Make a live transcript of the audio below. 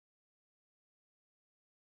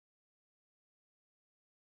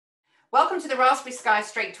Welcome to the RaspberrySky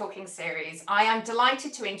Straight Talking series. I am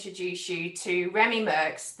delighted to introduce you to Remy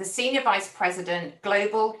Merckx, the Senior Vice President,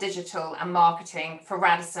 Global Digital and Marketing for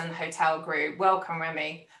Radisson Hotel Group. Welcome,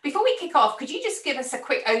 Remy. Before we kick off, could you just give us a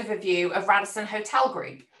quick overview of Radisson Hotel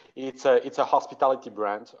Group? It's a hospitality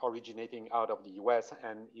brand originating out of the US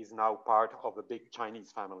and is now part of a big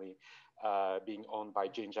Chinese family being owned by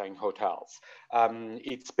Jinjiang Hotels.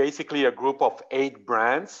 It's basically a group of 8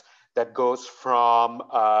 brands that goes from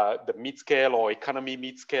the mid-scale or economy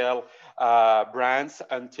mid-scale brands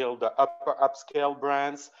until the upper upscale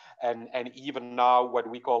brands, and even now what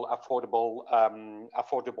we call affordable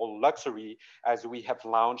luxury, as we have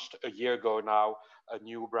launched a year ago now a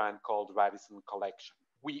new brand called Radisson Collection.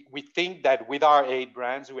 We think that with our 8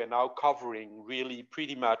 brands, we are now covering really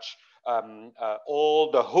pretty much all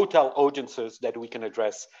the hotel audiences that we can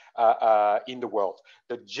address in the world.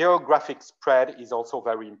 The geographic spread is also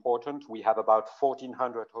very important. We have about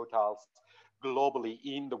 1,400 hotels globally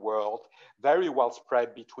in the world, very well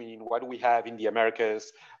spread between what we have in the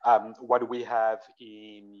Americas, what we have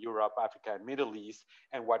in Europe, Africa, and Middle East,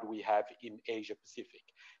 and what we have in Asia Pacific.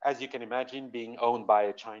 As you can imagine, being owned by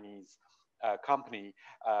a Chinese company,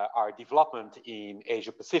 our development in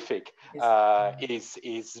Asia Pacific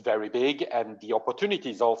is very big, and the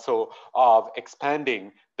opportunities also of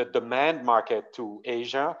expanding the demand market to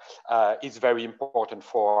Asia is very important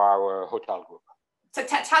for our hotel group. So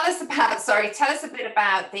tell us a bit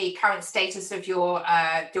about the current status of your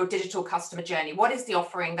digital customer journey. What is the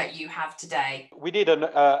offering that you have today? We did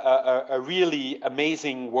a really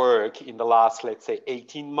amazing work in the last, let's say,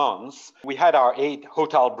 18 months. We had our 8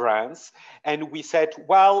 hotel brands, and we said,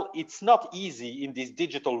 well, it's not easy in this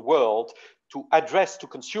digital world to address to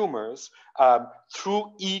consumers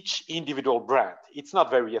through each individual brand. It's not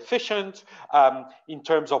very efficient in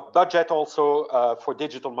terms of budget also for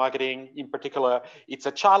digital marketing in particular. It's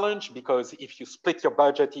a challenge because if you split your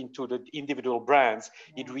budget into the individual brands,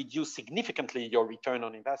 it reduces significantly your return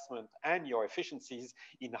on investment and your efficiencies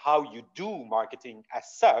in how you do marketing as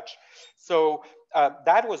such. So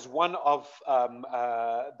that was one of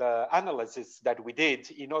the analysis that we did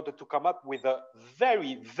in order to come up with a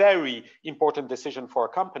very, very important decision for a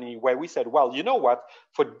company where we said, well, you know what,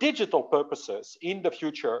 for digital purposes in the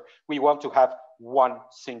future, we want to have one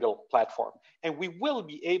single platform. And we will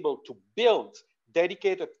be able to build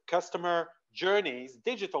dedicated customer journeys,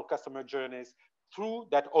 digital customer journeys through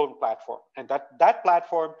that own platform. And that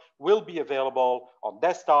platform will be available on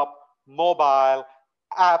desktop, mobile,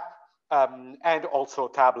 app, and also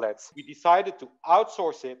tablets. We decided to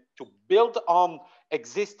outsource it, to build on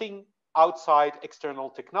existing outside external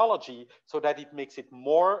technology so that it makes it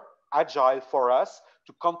more agile for us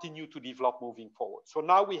to continue to develop moving forward. So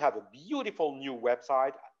now we have a beautiful new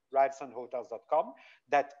website, RadissonHotels.com,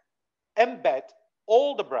 that embed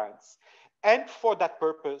all the brands. And for that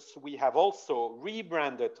purpose, we have also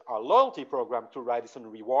rebranded our loyalty program to Radisson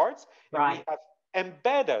Rewards. Right. And we have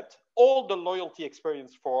embedded all the loyalty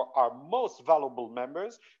experience for our most valuable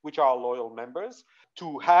members, which are our loyal members,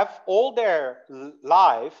 to have all their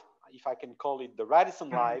live, if I can call it the Radisson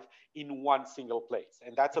Live, in one single place.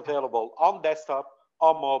 And that's available on desktop,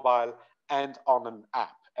 on mobile, and on an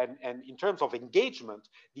app. And in terms of engagement,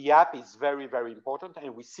 the app is very, very important,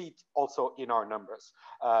 and we see it also in our numbers.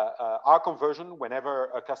 Our conversion, whenever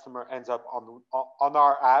a customer ends up on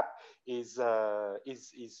our app, is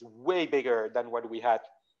way bigger than what we had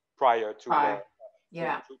prior to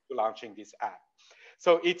launching this app.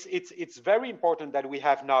 So it's very important that we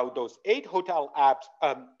have now those 8 hotel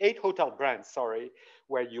brands,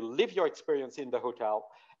 where you live your experience in the hotel,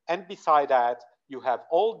 and beside that, you have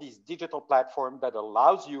all these digital platforms that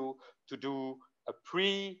allows you to do a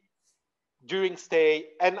during stay,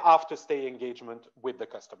 and after stay engagement with the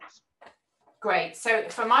customers. Great. So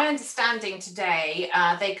from my understanding today,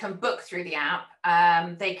 they can book through the app.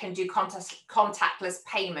 They can do contactless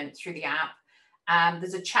payment through the app.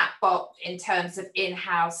 There's a chat bot in terms of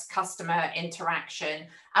in-house customer interaction,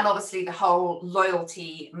 and obviously the whole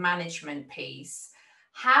loyalty management piece.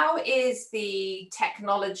 How is the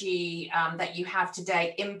technology that you have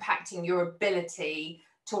today impacting your ability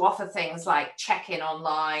to offer things like check-in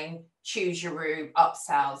online, choose your room,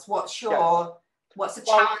 upsells? What's the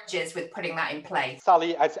challenges with putting that in place?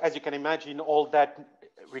 Sally, as you can imagine, all that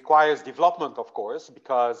requires development, of course,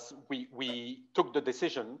 because we took the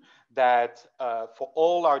decision that for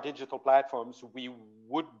all our digital platforms, we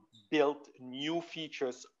would build new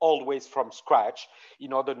features always from scratch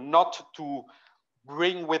in order not to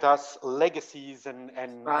bring with us legacies and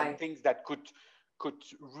things that could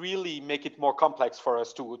really make it more complex for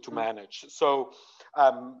us to manage. So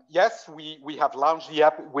yes, we have launched the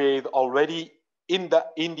app with already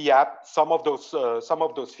in the app some of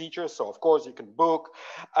those features. So of course you can book,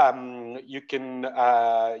 you can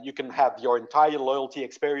have your entire loyalty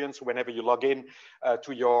experience whenever you log in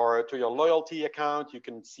to your loyalty account. You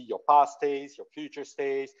can see your past stays, your future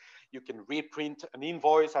stays. You can reprint an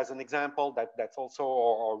invoice as an example. That's also,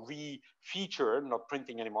 or re-feature, not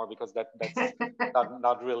printing anymore because that's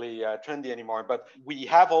not really trendy anymore. But we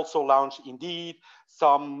have also launched indeed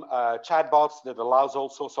some chatbots that allows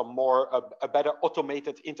also some more a better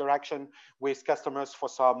automated interaction with customers for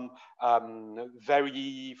some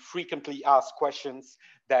very frequently asked questions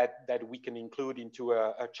that we can include into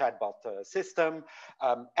a chatbot system.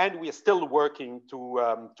 And we are still working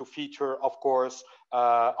to feature, of course,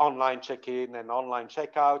 online check-in and online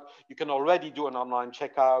checkout. You can already do an online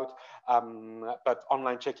checkout, but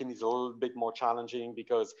online check-in is a little bit more challenging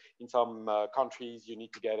because in some countries you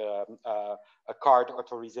need to get a card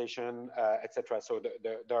authorization, etc. So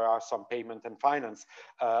there are some payment and finance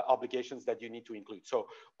obligations that you need to include. So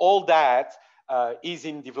all that is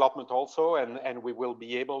in development also, and we will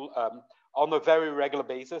be able on a very regular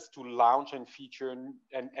basis to launch and feature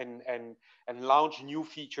and launch new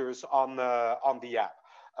features on the app.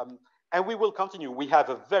 And we will continue. We have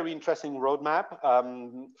a very interesting roadmap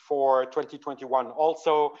for 2021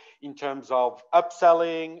 also in terms of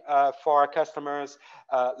upselling for our customers.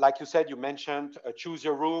 Like you said, you mentioned Choose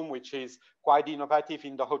Your Room, which is quite innovative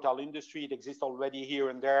in the hotel industry. It exists already here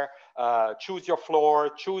and there. Choose your floor,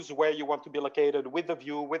 choose where you want to be located, with a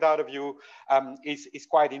view, without a view, is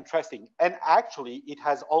quite interesting. And actually, it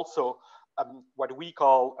has also what we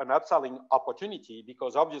call an upselling opportunity,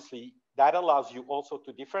 because obviously that allows you also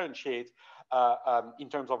to differentiate in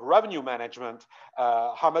terms of revenue management,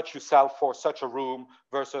 how much you sell for such a room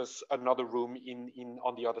versus another room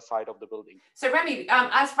on the other side of the building. So Remy,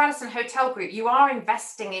 as Radisson Hotel Group, you are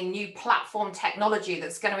investing in new platform technology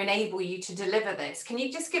that's going to enable you to deliver this. Can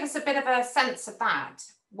you just give us a bit of a sense of that,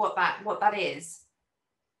 what that is?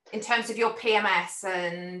 In terms of your PMS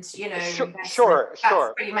and, you know, sure.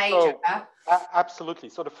 That's pretty major. So, absolutely.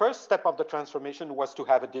 So the first step of the transformation was to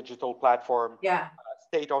have a digital platform,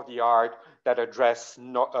 state of the art, that address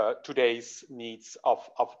today's needs of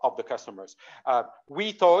the customers.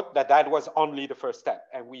 We thought that was only the first step,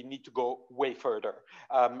 and we need to go way further.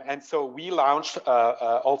 And so we launched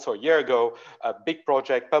also a year ago a big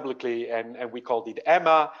project publicly, and we called it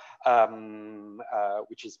EMMA.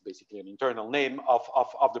 Which is basically an internal name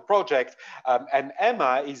of the project. And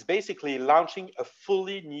EMMA is basically launching a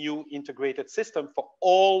fully new integrated system for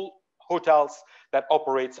all hotels that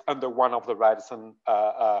operates under one of the Radisson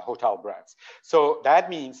hotel brands. So that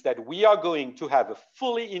means that we are going to have a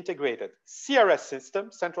fully integrated CRS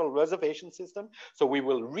system, central reservation system. So we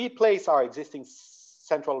will replace our existing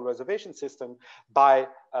central reservation system by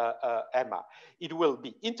EMMA. It will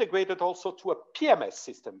be integrated also to a PMS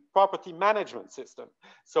system, property management system.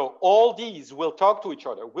 So all these will talk to each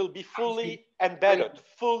other, will be fully embedded,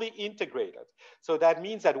 fully integrated. So that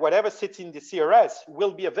means that whatever sits in the CRS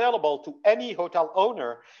will be available to any hotel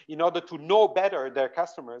owner in order to know better their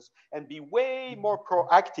customers and be way more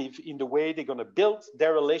proactive in the way they're going to build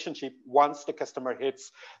their relationship once the customer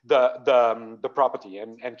hits the property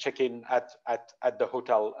and check in at the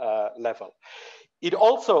hotel level. It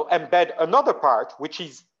also embed another part, which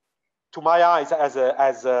is, to my eyes, as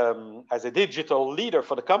a digital leader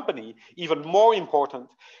for the company, even more important.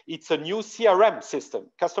 It's a new CRM system,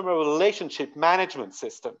 customer relationship management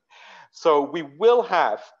system. So we will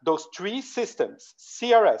have those three systems,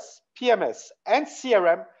 CRS, PMS, and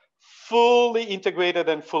CRM, fully integrated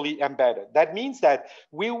and fully embedded. That means that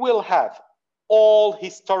we will have all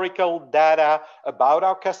historical data about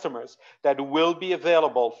our customers that will be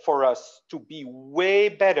available for us to be way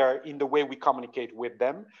better in the way we communicate with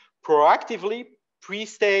them, proactively,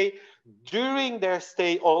 pre-stay, during their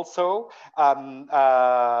stay also, and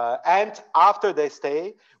after their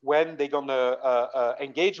stay, when they're gonna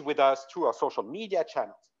engage with us through our social media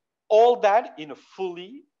channels. All that in a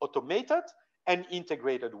fully automated and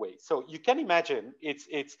integrated way. So you can imagine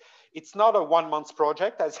it's not a 1 month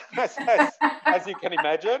project as you can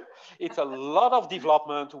imagine. It's a lot of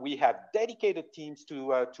development. We have dedicated teams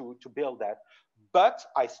to build that. But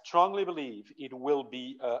I strongly believe it will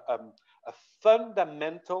be a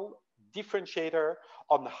fundamental differentiator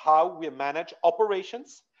on how we manage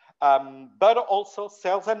operations, but also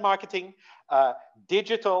sales and marketing,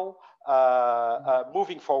 digital,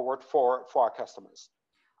 moving forward for our customers.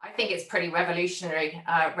 I think it's pretty revolutionary,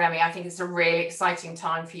 Remy. I think it's a really exciting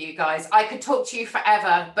time for you guys. I could talk to you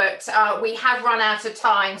forever, but we have run out of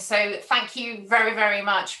time. So thank you very, very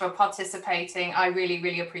much for participating. I really,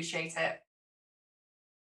 really appreciate it.